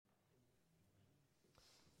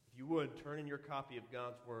would, turn in your copy of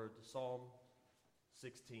God's Word to Psalm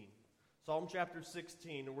 16. Psalm chapter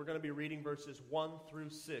 16, and we're going to be reading verses 1 through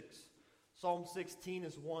 6. Psalm 16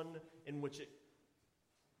 is one in which it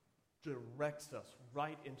directs us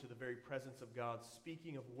right into the very presence of God,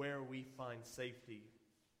 speaking of where we find safety.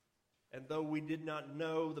 And though we did not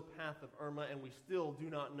know the path of Irma, and we still do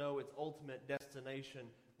not know its ultimate destination,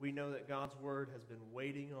 we know that God's Word has been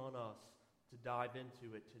waiting on us to dive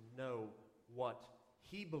into it, to know what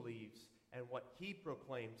He believes and what He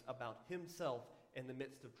proclaims about Himself in the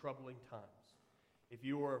midst of troubling times. If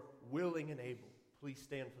you are willing and able, please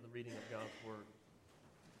stand for the reading of God's Word.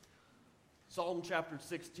 Psalm chapter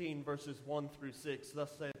 16, verses 1 through 6,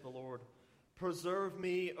 thus saith the Lord, Preserve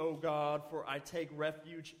me, O God, for I take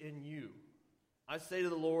refuge in you. I say to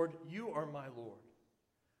the Lord, You are my Lord.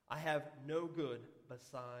 I have no good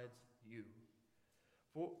besides you.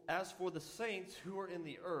 As for the saints who are in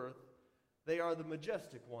the earth, they are the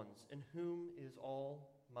majestic ones, in whom is all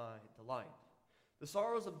my delight. The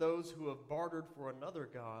sorrows of those who have bartered for another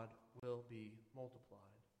God will be multiplied.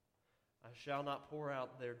 I shall not pour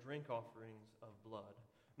out their drink offerings of blood,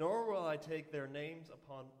 nor will I take their names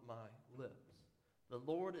upon my lips. The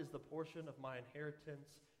Lord is the portion of my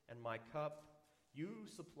inheritance and my cup. You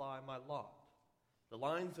supply my lot. The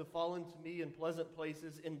lines have fallen to me in pleasant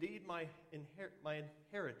places. Indeed, my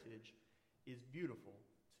heritage is beautiful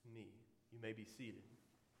to me. You may be seated.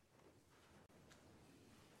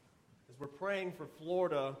 As we're praying for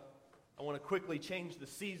Florida, I want to quickly change the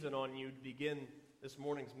season on you to begin this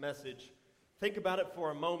morning's message. Think about it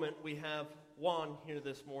for a moment. We have Juan here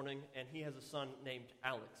this morning, and he has a son named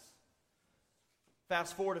Alex.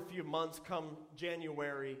 Fast forward a few months, come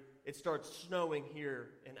January, it starts snowing here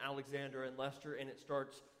in Alexander and Leicester, and it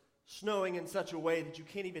starts snowing in such a way that you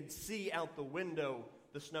can't even see out the window.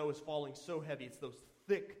 The snow is falling so heavy. It's those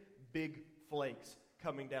thick, big flakes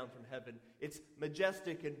coming down from heaven. It's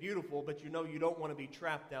majestic and beautiful, but you know you don't want to be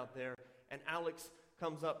trapped out there. And Alex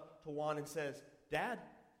comes up to Juan and says, Dad,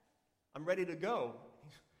 I'm ready to go.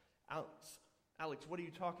 Alex, what are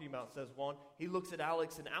you talking about, says Juan. He looks at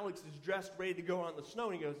Alex, and Alex is dressed, ready to go on the snow,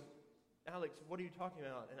 and he goes, Alex, what are you talking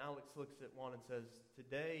about? And Alex looks at Juan and says,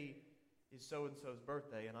 today is so-and-so's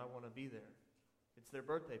birthday, and I want to be there. It's their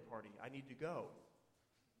birthday party. I need to go.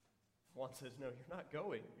 Juan says, no, you're not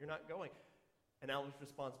going. You're not going. And Alex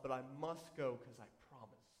responds, but I must go because I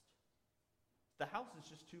promised. The house is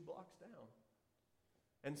just 2 blocks down.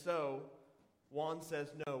 And so Juan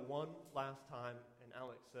says no one last time, and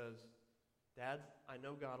Alex says, Dad, I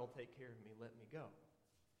know God will take care of me. Let me go.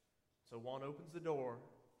 So Juan opens the door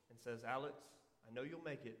and says, Alex, I know you'll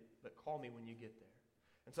make it, but call me when you get there.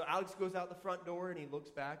 And so Alex goes out the front door, and he looks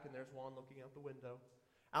back, and there's Juan looking out the window.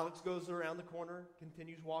 Alex goes around the corner,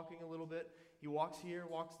 continues walking a little bit. He walks here,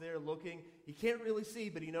 walks there, looking. He can't really see,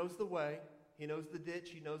 but he knows the way. He knows the ditch.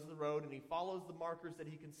 He knows the road, and he follows the markers that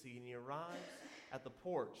he can see. And he arrives at the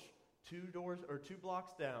porch, 2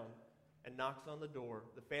 blocks down, and knocks on the door.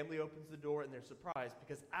 The family opens the door, and they're surprised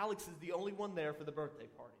because Alex is the only one there for the birthday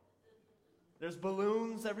party. There's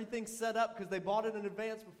balloons, everything's set up because they bought it in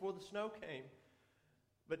advance before the snow came.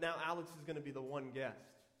 But now Alex is going to be the one guest.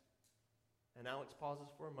 And Alex pauses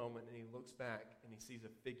for a moment, and he looks back, and he sees a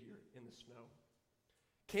figure in the snow.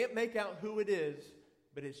 Can't make out who it is,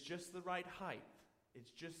 but it's just the right height.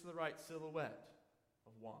 It's just the right silhouette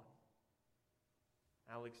of Juan.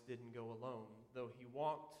 Alex didn't go alone. Though he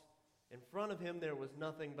walked, in front of him there was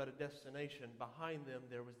nothing but a destination. Behind them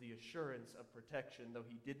there was the assurance of protection. Though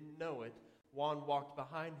he didn't know it, Juan walked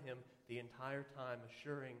behind him the entire time,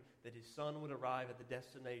 assuring that his son would arrive at the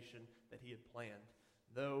destination that he had planned.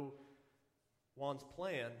 Though Juan's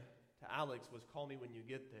plan to Alex was call me when you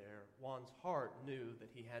get there, Juan's heart knew that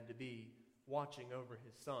he had to be watching over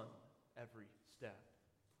his son every step.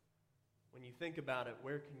 When you think about it,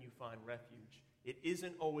 where can you find refuge? It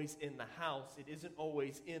isn't always in the house. It isn't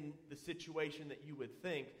always in the situation that you would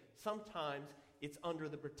think. Sometimes it's under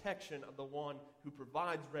the protection of the one who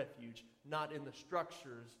provides refuge, not in the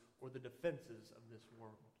structures or the defenses of this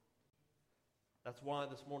world. That's why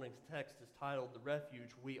this morning's text is titled, The Refuge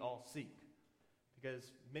We All Seek.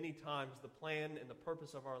 Because many times the plan and the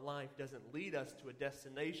purpose of our life doesn't lead us to a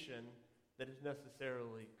destination that is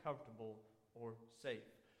necessarily comfortable or safe.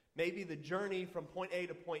 Maybe the journey from point A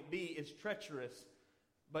to point B is treacherous,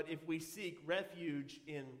 but if we seek refuge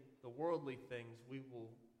in the worldly things, we will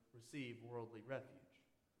receive worldly refuge.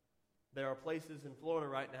 There are places in Florida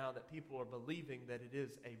right now that people are believing that it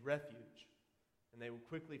is a refuge, and they will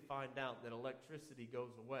quickly find out that electricity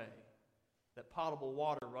goes away, that potable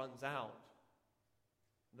water runs out,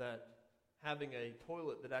 that having a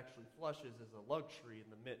toilet that actually flushes is a luxury in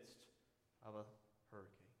the midst of a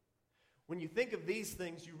hurricane. When you think of these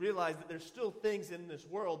things, you realize that there's still things in this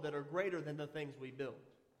world that are greater than the things we build.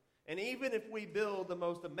 And even if we build the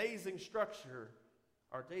most amazing structure,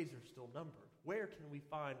 our days are still numbered. Where can we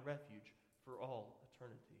find refuge for all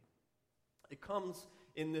eternity? It comes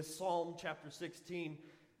in this Psalm chapter 16.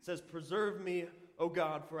 It says, "Preserve me, O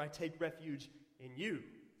God, for I take refuge in you."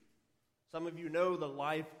 Some of you know the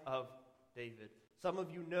life of David. Some of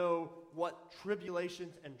you know what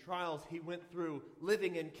tribulations and trials he went through,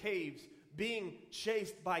 living in caves, being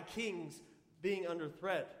chased by kings, being under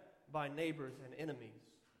threat by neighbors and enemies.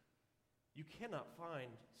 You cannot find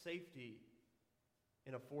safety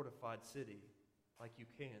in a fortified city like you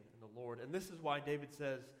can in the Lord. And this is why David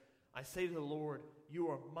says, "I say to the Lord, you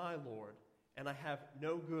are my Lord, and I have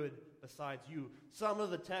no good besides you." Some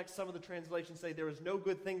of the texts, some of the translations say, "There is no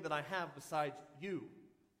good thing that I have besides you."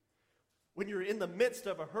 When you're in the midst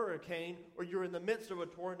of a hurricane, or you're in the midst of a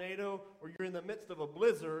tornado, or you're in the midst of a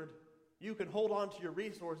blizzard, you can hold on to your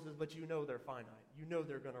resources, but you know they're finite. You know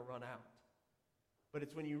they're going to run out. But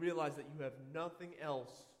it's when you realize that you have nothing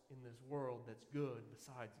else in this world that's good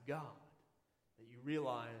besides God that you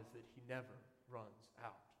realize that He never runs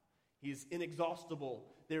out. He is inexhaustible.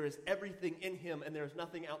 There is everything in Him, and there is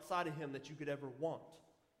nothing outside of Him that you could ever want.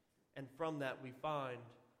 And from that we find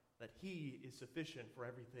that He is sufficient for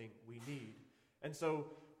everything we need. And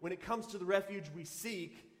so when it comes to the refuge we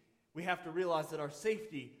seek, we have to realize that our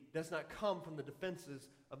safety does not come from the defenses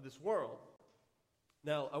of this world.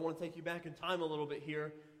 Now, I want to take you back in time a little bit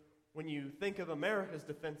here. When you think of America's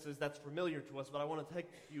defenses, that's familiar to us, but I want to take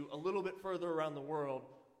you a little bit further around the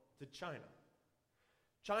world to China.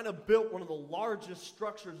 China built one of the largest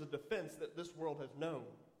structures of defense that this world has known,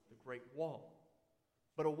 the Great Wall.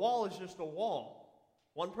 But a wall is just a wall.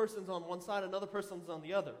 One person's on one side, another person's on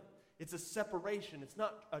the other. It's a separation. It's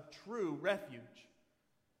not a true refuge.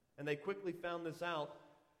 And they quickly found this out.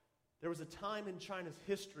 There was a time in China's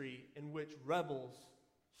history in which rebels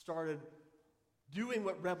started doing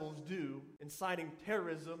what rebels do, inciting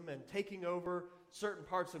terrorism and taking over certain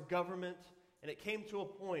parts of government. And it came to a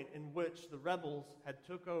point in which the rebels had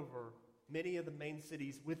took over many of the main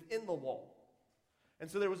cities within the wall. And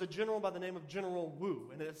so there was a general by the name of General Wu.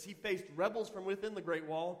 And as he faced rebels from within the Great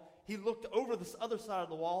Wall, he looked over this other side of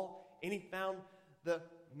the wall and he found the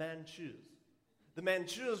Manchus. The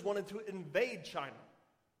Manchus wanted to invade China.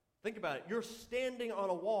 Think about it. You're standing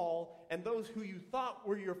on a wall, and those who you thought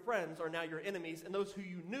were your friends are now your enemies, and those who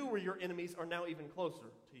you knew were your enemies are now even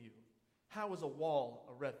closer to you. How is a wall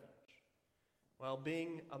a refuge? Well,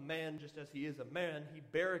 being a man just as he is a man, he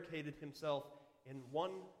barricaded himself in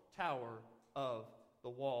one tower of the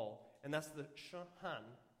wall, and that's the Shanhan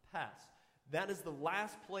Pass. That is the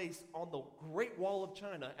last place on the Great Wall of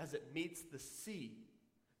China as it meets the sea,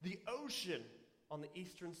 the ocean on the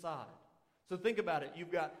eastern side. So think about it.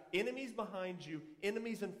 You've got enemies behind you,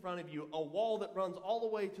 enemies in front of you, a wall that runs all the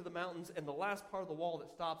way to the mountains, and the last part of the wall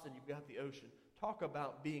that stops, and you've got the ocean. Talk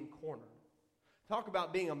about being cornered. Talk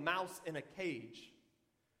about being a mouse in a cage.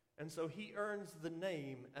 And so he earns the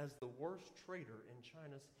name as the worst traitor in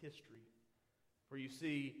China's history. For you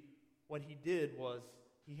see, what he did was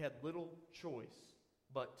he had little choice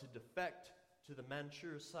but to defect to the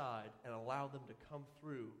Manchu side and allow them to come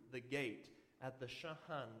through the gate at the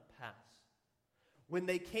Shanhan Pass. When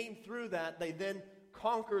they came through that, they then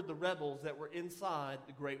conquered the rebels that were inside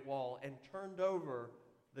the Great Wall and turned over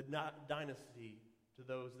the dynasty to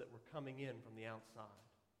those that were coming in from the outside.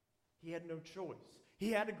 He had no choice. He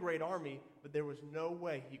had a great army, but there was no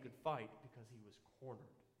way he could fight because he was cornered.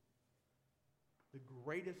 The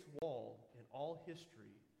greatest wall in all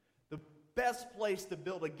history, the best place to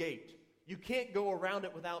build a gate. You can't go around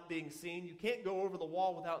it without being seen. You can't go over the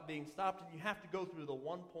wall without being stopped, and you have to go through the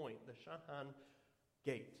one point, the Shanhan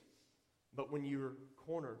gate. But when you're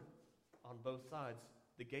cornered on both sides,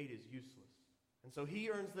 the gate is useless. And so he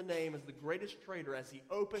earns the name as the greatest traitor as he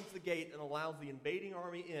opens the gate and allows the invading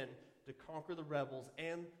army in to conquer the rebels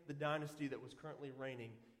and the dynasty that was currently reigning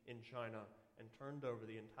in China and turned over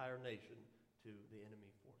the entire nation to the enemy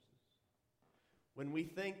forces. When we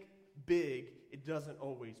think big, it doesn't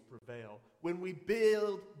always prevail. When we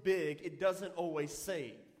build big, it doesn't always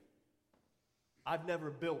save. I've never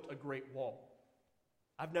built a great wall.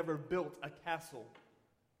 I've never built a castle.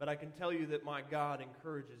 But I can tell you that my God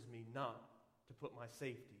encourages me not to put my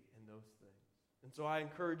safety in those things. And so I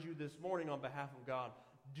encourage you this morning on behalf of God,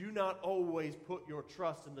 do not always put your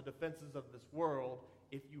trust in the defenses of this world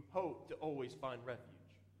if you hope to always find refuge.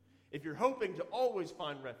 If you're hoping to always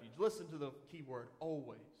find refuge, listen to the key word,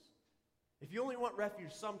 always. If you only want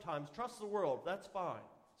refuge sometimes, trust the world, that's fine.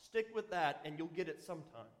 Stick with that and you'll get it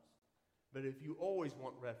sometimes. But if you always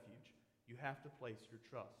want refuge, You have to place your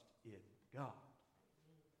trust in God.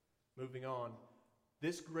 Moving on,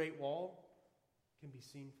 this great wall can be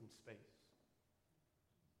seen from space.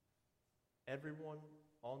 Everyone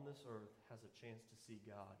on this earth has a chance to see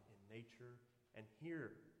God in nature and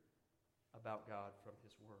hear about God from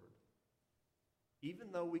His Word. Even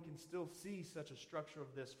though we can still see such a structure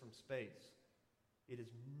of this from space, it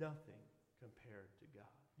is nothing compared to God.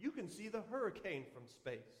 You can see the hurricane from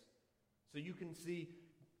space. So you can see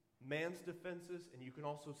man's defenses, and you can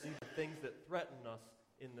also see the things that threaten us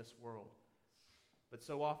in this world. But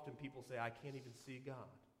so often people say, I can't even see God.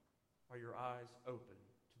 Are your eyes open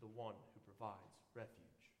to the one who provides refuge?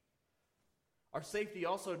 Our safety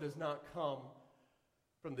also does not come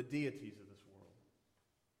from the deities of this world.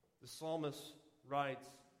 The psalmist writes,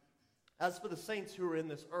 as for the saints who are in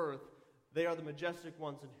this earth, they are the majestic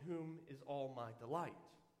ones in whom is all my delight.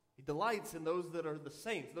 He delights in those that are the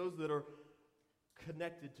saints, those that are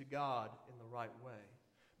connected to God in the right way.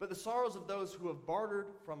 But the sorrows of those who have bartered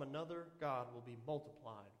from another God will be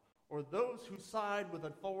multiplied. Or those who side with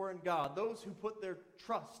a foreign God, those who put their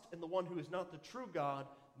trust in the one who is not the true God,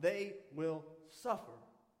 they will suffer.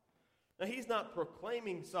 Now, he's not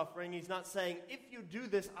proclaiming suffering. He's not saying, if you do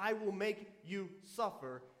this, I will make you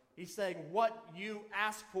suffer. He's saying, what you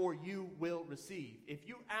ask for, you will receive. If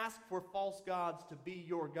you ask for false gods to be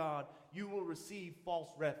your God, you will receive false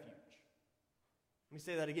refuge. Let me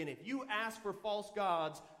say that again. If you ask for false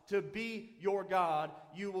gods to be your God,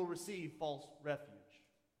 you will receive false refuge.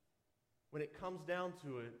 When it comes down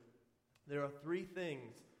to it, there are three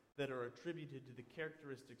things that are attributed to the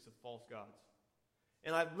characteristics of false gods.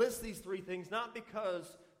 And I list these three things not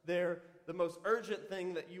because they're the most urgent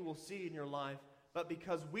thing that you will see in your life, but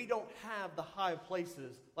because we don't have the high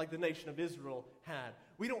places like the nation of Israel had.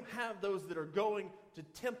 We don't have those that are going to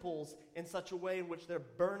temples in such a way in which they're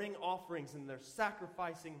burning offerings and they're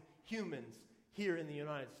sacrificing humans here in the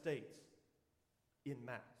United States in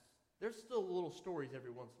mass. There's still little stories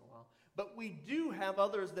every once in a while. But we do have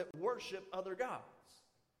others that worship other gods.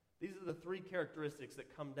 These are the three characteristics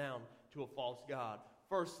that come down to a false god.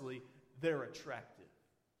 Firstly, they're attractive.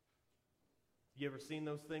 You ever seen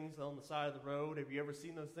those things on the side of the road? Have you ever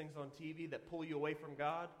seen those things on TV that pull you away from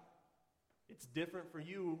God? It's different for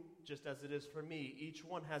you just as it is for me. Each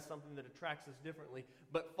one has something that attracts us differently,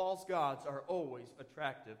 but false gods are always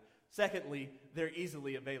attractive. Secondly, they're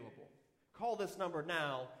easily available. Call this number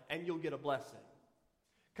now and you'll get a blessing.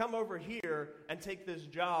 Come over here and take this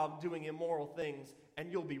job doing immoral things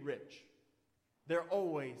and you'll be rich. They're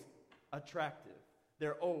always attractive.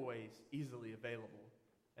 They're always easily available.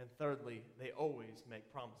 And thirdly, they always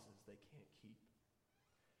make promises they can't keep.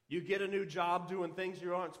 You get a new job doing things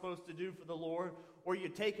you aren't supposed to do for the Lord, or you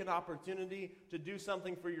take an opportunity to do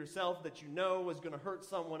something for yourself that you know is going to hurt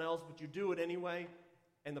someone else, but you do it anyway,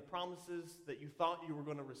 and the promises that you thought you were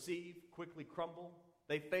going to receive quickly crumble.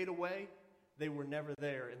 They fade away. They were never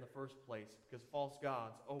there in the first place because false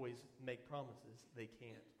gods always make promises they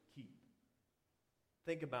can't keep.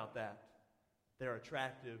 Think about that. They're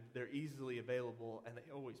attractive, they're easily available, and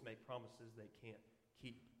they always make promises they can't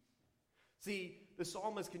keep. See, the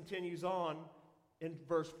psalmist continues on in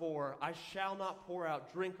verse 4, I shall not pour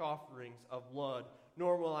out drink offerings of blood,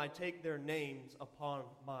 nor will I take their names upon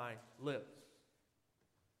my lips.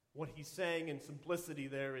 What he's saying in simplicity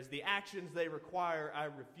there is the actions they require, I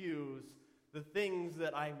refuse. The things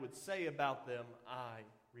that I would say about them, I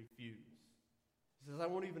refuse. He says, I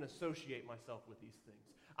won't even associate myself with these things.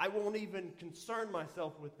 I won't even concern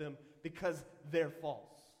myself with them because they're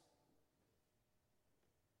false.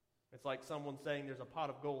 It's like someone saying there's a pot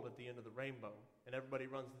of gold at the end of the rainbow, and everybody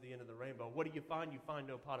runs to the end of the rainbow. What do you find? You find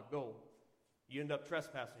no pot of gold. You end up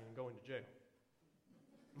trespassing and going to jail.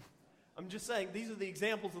 I'm just saying, these are the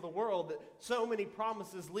examples of the world that so many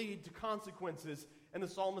promises lead to consequences, and the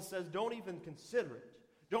psalmist says, don't even consider it.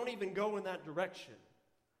 Don't even go in that direction.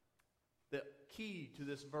 The key to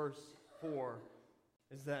this verse 4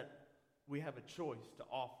 is that we have a choice to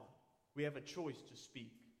offer. We have a choice to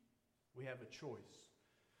speak. We have a choice.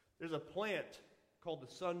 There's a plant called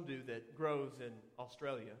the sundew that grows in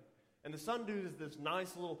Australia. And the sundew is this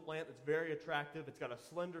nice little plant that's very attractive. It's got a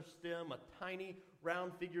slender stem, a tiny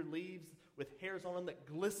round-figured leaves with hairs on them that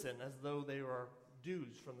glisten as though they are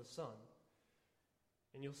dews from the sun.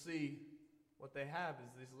 And you'll see what they have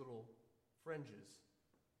is these little fringes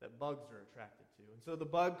that bugs are attracted to. And so the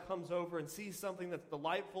bug comes over and sees something that's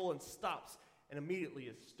delightful and stops and immediately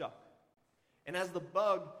is stuck. And as the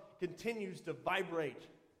bug continues to vibrate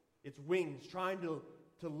its wings, trying to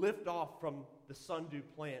lift off from the sundew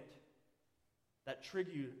plant, that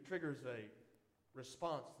triggers a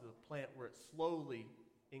response to the plant where it slowly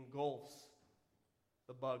engulfs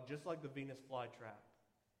the bug, just like the Venus flytrap,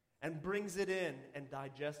 and brings it in and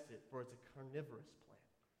digests it, for it's a carnivorous plant.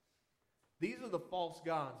 These are the false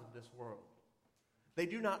gods of this world. They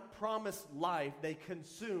do not promise life, they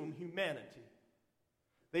consume humanity.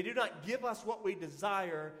 They do not give us what we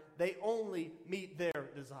desire, they only meet their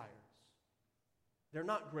desires. They're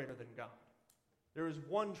not greater than God. There is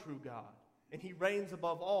one true God, and He reigns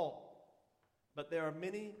above all. But there are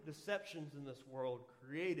many deceptions in this world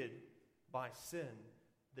created by sin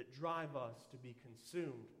that drive us to be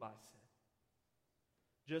consumed by sin.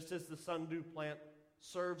 Just as the sundew plant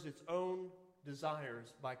serves its own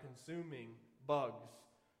desires by consuming bugs,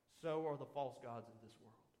 so are the false gods of this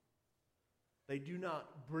world. They do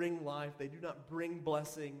not bring life, they do not bring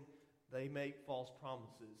blessing, they make false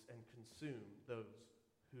promises and consume those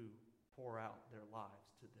who pour out their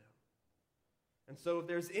lives to them. And so if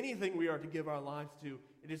there's anything we are to give our lives to,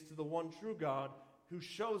 it is to the one true God who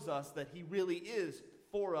shows us that He really is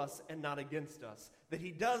for us and not against us, that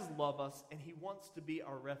He does love us and He wants to be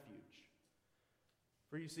our refuge.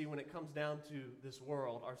 For you see, when it comes down to this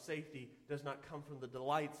world, our safety does not come from the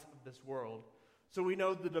delights of this world. So we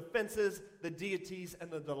know the defenses, the deities,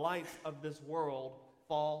 and the delights of this world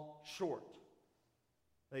fall short.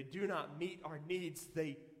 They do not meet our needs.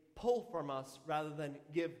 They pull from us rather than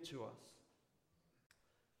give to us.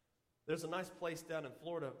 There's a nice place down in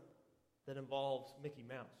Florida that involves Mickey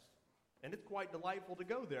Mouse. And it's quite delightful to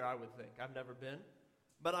go there, I would think. I've never been.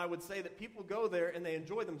 But I would say that people go there and they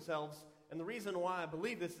enjoy themselves. And the reason why I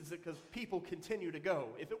believe this is because people continue to go.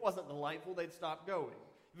 If it wasn't delightful, they'd stop going.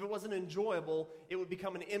 If it wasn't enjoyable, it would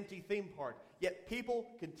become an empty theme park. Yet people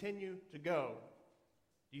continue to go.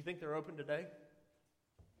 Do you think they're open today?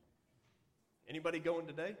 Anybody going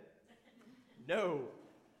today? No.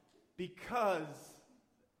 Because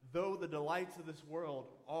though the delights of this world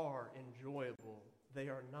are enjoyable, they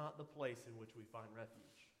are not the place in which we find refuge.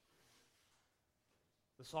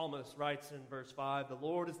 The psalmist writes in verse 5, "The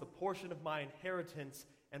Lord is the portion of my inheritance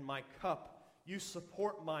and my cup. You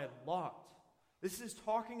support my lot." This is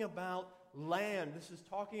talking about land. This is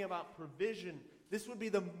talking about provision. This would be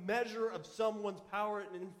the measure of someone's power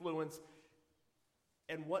and influence.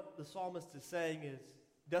 And what the psalmist is saying is,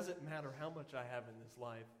 doesn't matter how much I have in this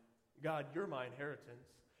life. God, you're my inheritance.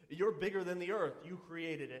 You're bigger than the earth. You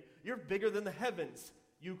created it. You're bigger than the heavens.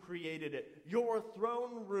 You created it. Your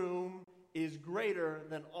throne room is greater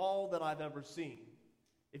than all that I've ever seen.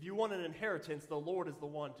 If you want an inheritance, the Lord is the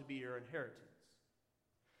one to be your inheritance.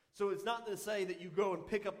 So it's not to say that you go and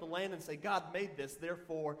pick up the land and say, God made this,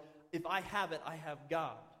 therefore, if I have it, I have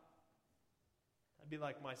God. That'd be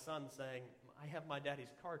like my son saying, I have my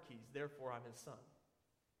daddy's car keys, therefore I'm his son.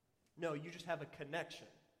 No, you just have a connection.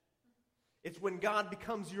 It's when God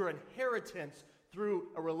becomes your inheritance through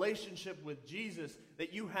a relationship with Jesus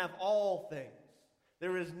that you have all things.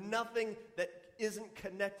 There is nothing that isn't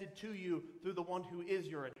connected to you through the one who is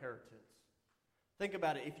your inheritance. Think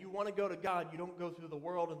about it. If you want to go to God, you don't go through the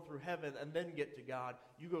world and through heaven and then get to God.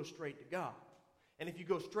 You go straight to God. And if you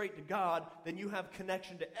go straight to God, then you have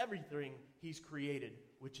connection to everything He's created,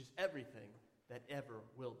 which is everything that ever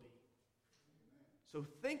will be. So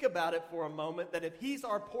think about it for a moment, that if He's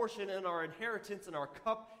our portion and our inheritance and our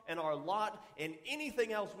cup and our lot and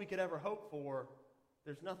anything else we could ever hope for,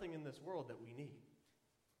 there's nothing in this world that we need.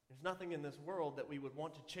 There's nothing in this world that we would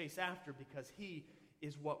want to chase after because He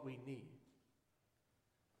is what we need.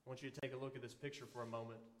 I want you to take a look at this picture for a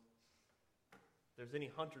moment. If there's any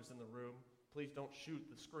hunters in the room, please don't shoot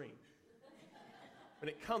the screen. When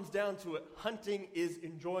it comes down to it, hunting is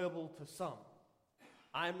enjoyable to some.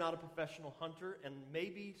 I am not a professional hunter, and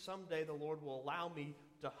maybe someday the Lord will allow me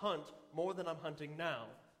to hunt more than I'm hunting now.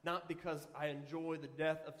 Not because I enjoy the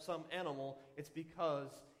death of some animal, it's because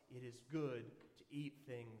it is good to eat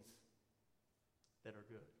things that are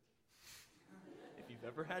good. If you've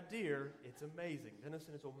ever had deer, it's amazing.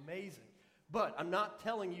 Venison is amazing. But I'm not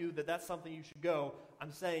telling you that that's something you should go.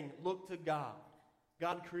 I'm saying look to God.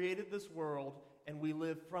 God created this world, and we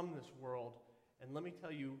live from this world. And let me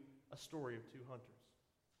tell you a story of two hunters.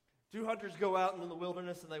 Two hunters go out into the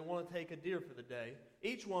wilderness, and they want to take a deer for the day.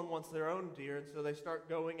 Each one wants their own deer, and so they start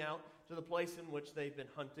going out to the place in which they've been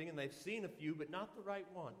hunting, and they've seen a few, but not the right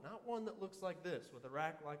one. Not one that looks like this, with a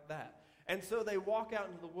rack like that. And so they walk out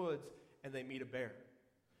into the woods, and they meet a bear.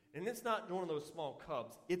 And it's not one of those small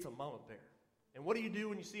cubs. It's a mama bear. And what do you do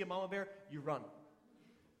when you see a mama bear? You run.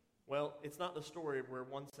 Well, it's not the story where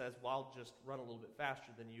one says, well, I'll just run a little bit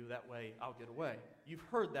faster than you, that way I'll get away. You've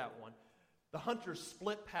heard that one. The hunters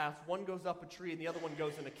split paths. One goes up a tree and the other one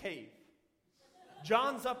goes in a cave.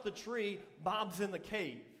 John's up the tree, Bob's in the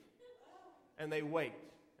cave. And they wait,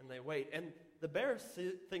 and they wait. And the bear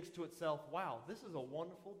thinks to itself, wow, this is a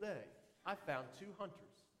wonderful day. I found 2 hunters.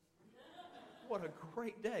 What a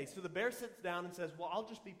great day. So the bear sits down and says, well, I'll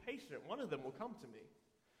just be patient. One of them will come to me.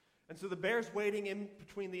 And so the bear's waiting in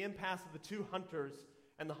between the impasse of the 2 hunters,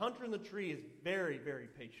 and the hunter in the tree is very, very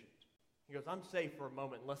patient. He goes, I'm safe for a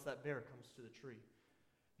moment unless that bear comes to the tree.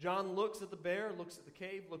 John looks at the bear, looks at the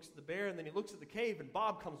cave, looks at the bear, and then he looks at the cave, and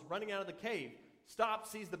Bob comes running out of the cave,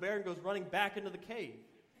 stops, sees the bear, and goes running back into the cave.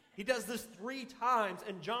 He does this 3 times,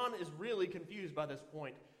 and John is really confused by this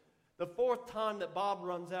point. The 4th time that Bob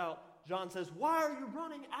runs out, John says, why are you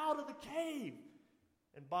running out of the cave?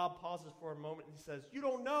 And Bob pauses for a moment and he says, you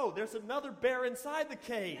don't know, there's another bear inside the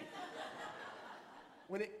cave.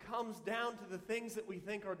 When it comes down to the things that we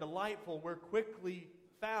think are delightful, we're quickly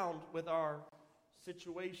found with our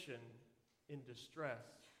situation in distress.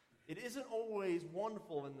 It isn't always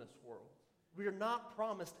wonderful in this world. We are not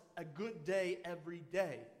promised a good day every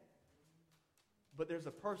day. But there's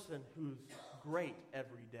a person who's great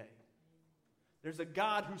every day. There's a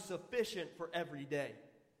God who's sufficient for every day.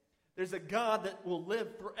 There's a God that will live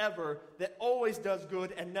forever, that always does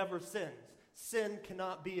good and never sins. Sin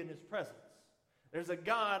cannot be in his presence. There's a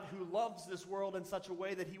God who loves this world in such a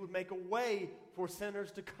way that he would make a way for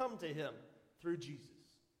sinners to come to him through Jesus.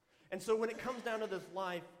 And so when it comes down to this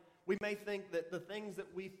life, we may think that the things that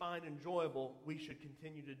we find enjoyable, we should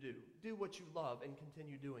continue to do. Do what you love and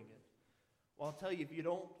continue doing it. Well, I'll tell you, if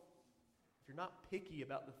you're not picky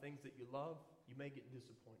about the things that you love, you may get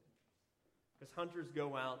disappointed. Because hunters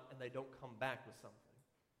go out and they don't come back with something.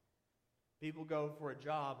 People go for a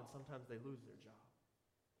job and sometimes they lose their job.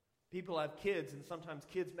 People have kids and sometimes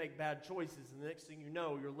kids make bad choices, and the next thing you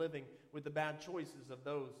know, you're living with the bad choices of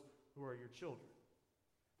those who are your children.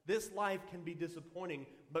 This life can be disappointing,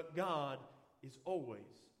 but God is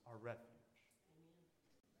always our refuge.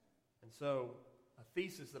 And so, a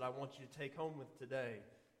thesis that I want you to take home with today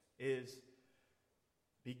is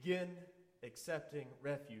begin accepting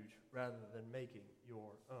refuge rather than making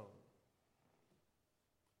your own.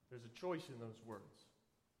 There's a choice in those words.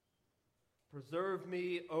 Preserve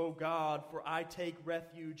me, O God, for I take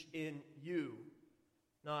refuge in you.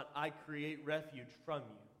 Not I create refuge from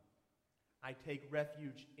you. I take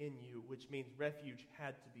refuge in you, which means refuge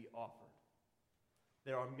had to be offered.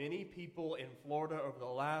 There are many people in Florida over the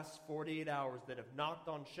last 48 hours that have knocked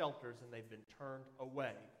on shelters and they've been turned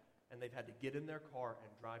away. And they've had to get in their car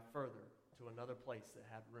and drive further to another place that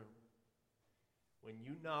had room. When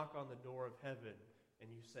you knock on the door of heaven and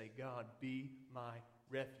you say, God, be my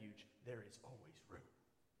refuge, there is always room.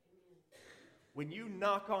 When you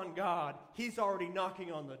knock on God, he's already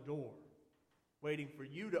knocking on the door, waiting for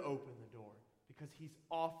you to open the door because he's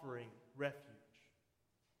offering refuge.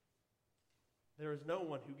 There is no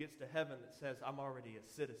one who gets to heaven that says, I'm already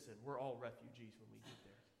a citizen. We're all refugees when we get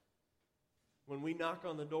there. When we knock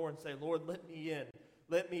on the door and say, Lord, let me in.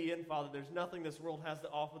 Let me in, Father. There's nothing this world has to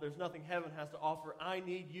offer. There's nothing heaven has to offer. I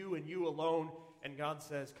need you and you alone. And God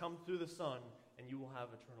says, come through the Son and you will have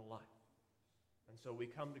eternal life. And so we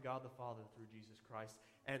come to God the Father through Jesus Christ.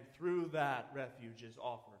 And through that, refuge is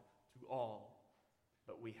offered to all.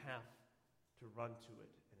 But we have to run to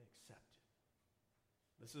it and accept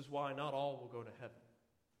it. This is why not all will go to heaven.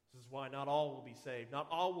 This is why not all will be saved. Not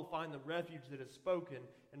all will find the refuge that is spoken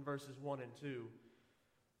in verses 1 and 2.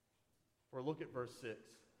 Or look at verse 6.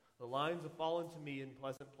 The lines have fallen to me in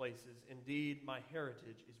pleasant places. Indeed, my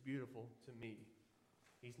heritage is beautiful to me.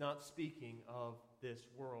 He's not speaking of this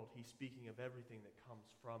world. He's speaking of everything that comes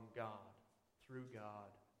from God, through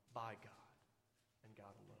God, by God, and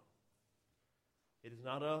God alone. It is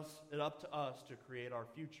not up to us to create our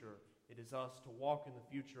future. It is us to walk in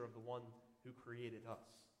the future of the one who created us.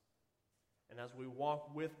 And as we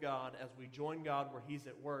walk with God, as we join God where he's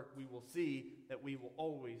at work, we will see that we will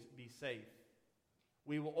always be safe.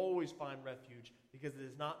 We will always find refuge because it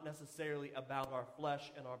is not necessarily about our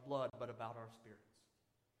flesh and our blood, but about our spirits.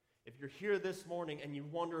 If you're here this morning and you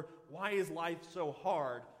wonder, why is life so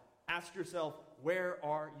hard? Ask yourself, where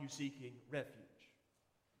are you seeking refuge?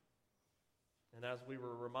 And as we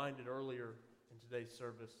were reminded earlier in today's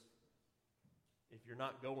service, if you're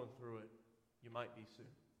not going through it, you might be soon.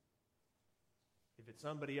 If it's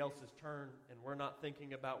somebody else's turn and we're not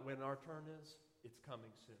thinking about when our turn is, it's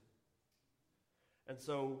coming soon. And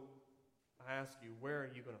so I ask you, where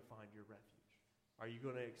are you going to find your refuge? Are you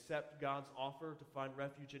going to accept God's offer to find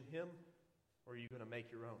refuge in him, or are you going to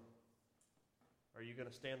make your own? Are you going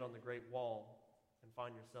to stand on the great wall and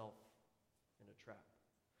find yourself in a trap?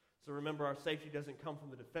 So remember, our safety doesn't come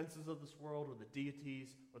from the defenses of this world or the deities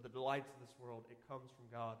or the delights of this world. It comes from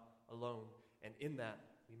God alone. And in that,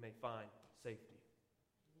 we may find safety.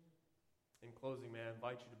 In closing, may I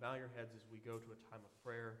invite you to bow your heads as we go to a time of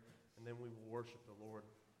prayer, and then we will worship the Lord.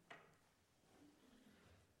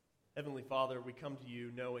 Heavenly Father, we come to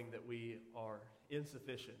you knowing that we are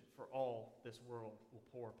insufficient for all this world will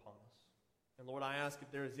pour upon us. And Lord, I ask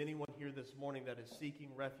if there is anyone here this morning that is seeking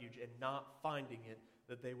refuge and not finding it,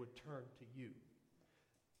 that they would turn to you.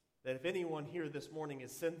 That if anyone here this morning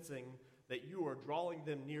is sensing that you are drawing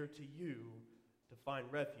them near to you to find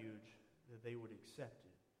refuge, that they would accept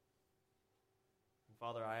it. And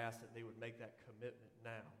Father, I ask that they would make that commitment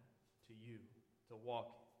now to you, to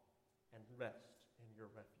walk and rest in your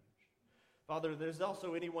refuge. Father, there's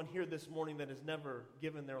also anyone here this morning that has never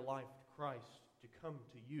given their life to Christ to come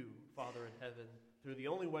to you, Father in heaven, through the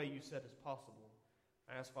only way you said is possible.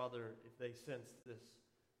 I ask, Father, if they sense this,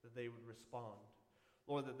 that they would respond.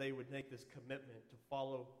 Lord, that they would make this commitment to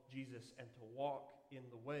follow Jesus and to walk in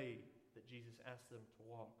the way that Jesus asked them to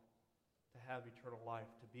walk, to have eternal life,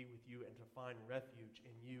 to be with you, and to find refuge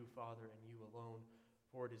in you, Father, and you alone.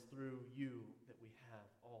 For it is through you that we have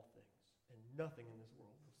all things, and nothing in this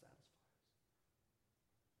world will satisfy us.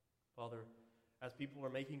 Father, as people are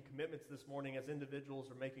making commitments this morning, as individuals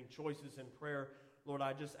are making choices in prayer, Lord,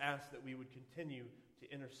 I just ask that we would continue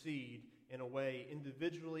to intercede in a way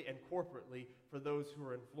individually and corporately for those who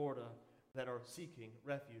are in Florida that are seeking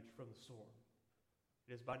refuge from the storm.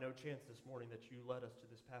 It is by no chance this morning that you led us to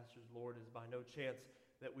this passage, Lord. It is by no chance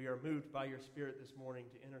that we are moved by your Spirit this morning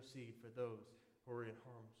to intercede for those who are in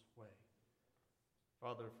harm's way.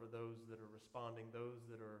 Father, for those that are responding, those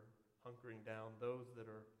that are hunkering down, those that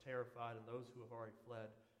are terrified, and those who have already fled,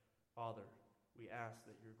 Father, we ask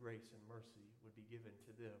that your grace and mercy would be given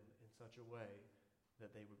to them in such a way that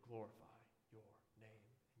they would glorify your name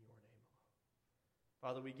and your name alone.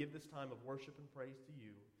 Father, we give this time of worship and praise to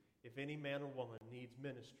you. If any man or woman needs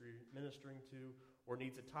ministering to, or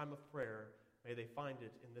needs a time of prayer, may they find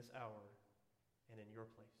it in this hour and in your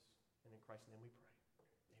place. And in Christ's name we pray.